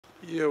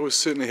Yeah, we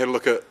certainly had a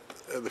look at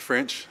the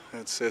French,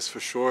 that's for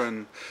sure,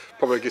 and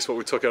probably I guess what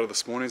we took out of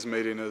this morning's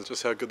meeting is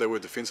just how good they were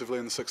defensively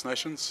in the Six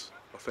Nations.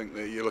 I think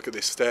that you look at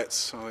their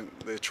stats, I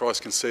think their tries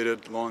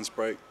conceded, lines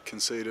break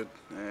conceded,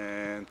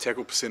 and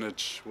tackle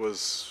percentage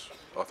was,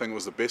 I think it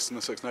was the best in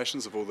the Six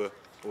Nations of all the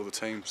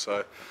teams.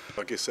 So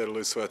I guess that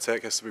alludes to our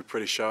attack has to be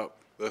pretty sharp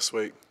this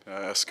week.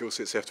 Our skill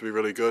sets have to be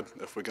really good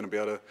if we're going to be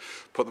able to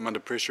put them under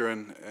pressure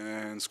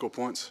and score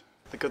points.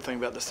 The good thing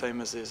about this team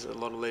is there's a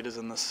lot of leaders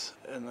in this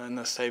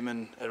team,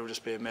 and it'll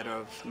just be a matter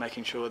of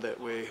making sure that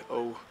we're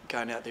all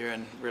going out there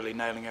and really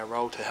nailing our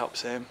role to help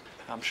Sam.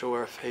 I'm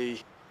sure if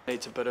he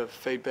needs a bit of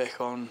feedback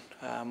on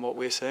what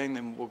we're seeing,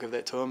 then we'll give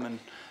that to him, and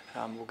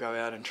we'll go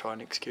out and try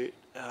and execute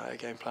a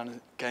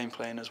game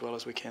plan as well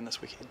as we can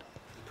this weekend.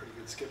 Pretty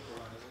good skipper,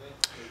 isn't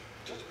he?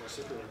 Judged by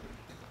Super.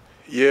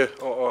 Yeah,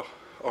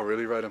 I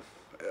really rate him.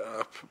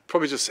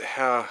 Probably just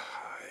how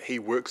he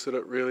works at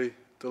it really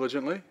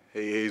diligently.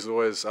 He's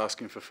always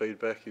asking for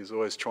feedback. He's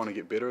always trying to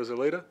get better as a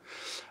leader,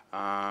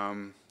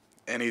 and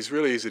he's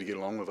really easy to get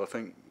along with. I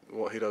think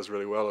what he does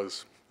really well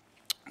is,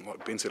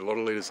 like Ben said, a lot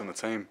of leaders in the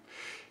team.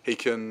 He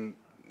could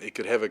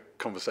have a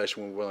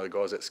conversation with one of the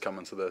guys that's come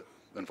into the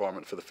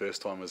environment for the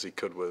first time as he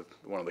could with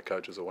one of the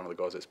coaches or one of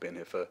the guys that's been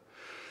here for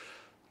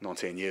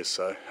 19 years.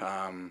 So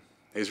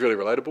he's really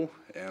relatable,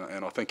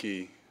 and I think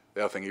he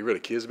really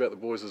cares about the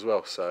boys as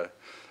well. So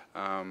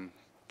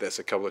that's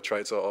a couple of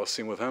traits I've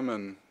seen with him,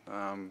 and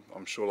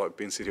I'm sure, like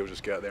Ben said, he'll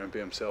just go out there and be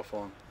himself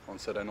on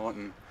Saturday night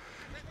and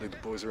lead the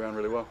boys around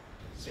really well.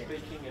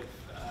 Speaking of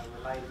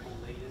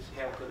relatable leaders,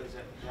 how good is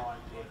it Ryan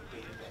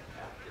being back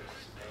after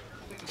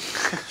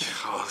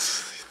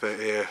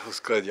Yeah, I was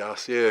glad you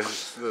asked. Yeah,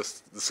 the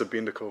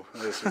sabbatical,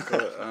 as we call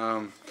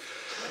it.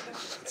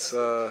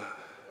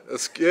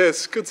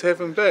 It's good to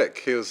have him back.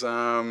 He was.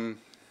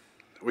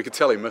 We could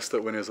tell he missed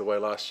it when he was away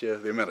last year.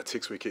 The amount of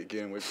texts we kept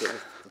getting, we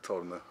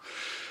told him that.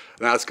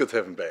 No, it's good to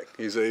have him back.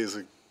 He's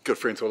a good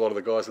friend to a lot of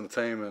the guys in the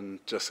team, and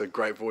just a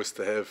great voice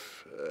to have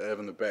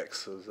in the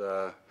backs.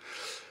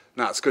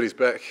 It's good he's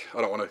back.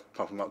 I don't want to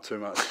pump him up too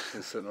much.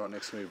 He's sitting right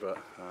next to me, but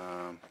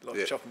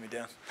Chopping me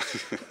down.